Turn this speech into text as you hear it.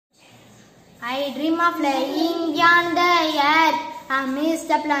I dream of flying beyond the earth, amidst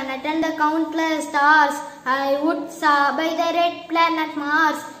the planet and the countless stars. I would soar by the red planet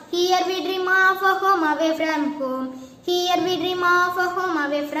Mars. Here we dream of a home away from home. Here we dream of a home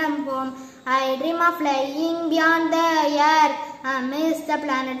away from home. I dream of flying beyond the earth, amidst the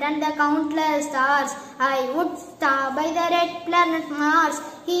planet and the countless stars. I would soar by the red planet Mars.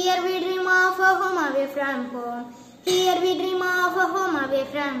 Here we dream of a home away from home. Here we dream of a home away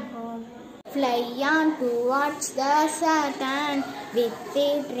from home. Fly on towards the Saturn with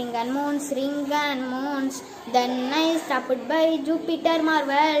its ring and moons. Then I stopped by Jupiter,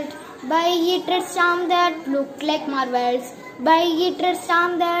 marveled by its storm that looked like marvels. By its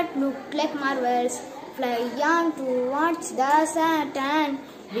storm that looked like marvels. Fly on towards the Saturn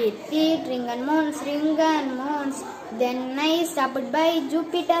with its ring and moons. Then I stopped by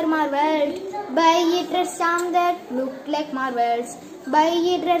Jupiter, marveled by its storm that looked like marvels. By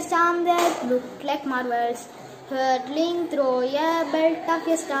its storm that looked like marvels. Hurtling through a belt of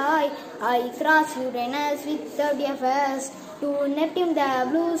a sky, I cross Uranus with 30 first. To Neptune the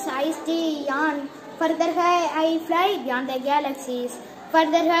blue skies beyond. Further high I fly beyond the galaxies.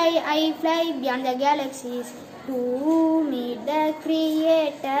 Further high I fly beyond the galaxies. To meet the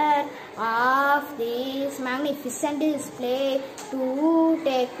creator of this magnificent display. To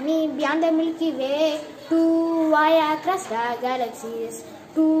take me beyond the Milky Way. To voyage across the galaxies.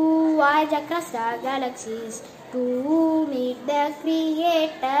 To voyage across the galaxies. To meet the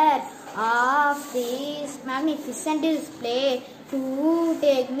creator of this magnificent display. To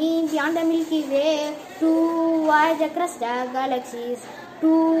take me beyond the Milky Way. To voyage across the galaxies.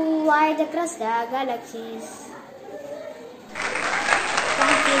 To voyage across the galaxies.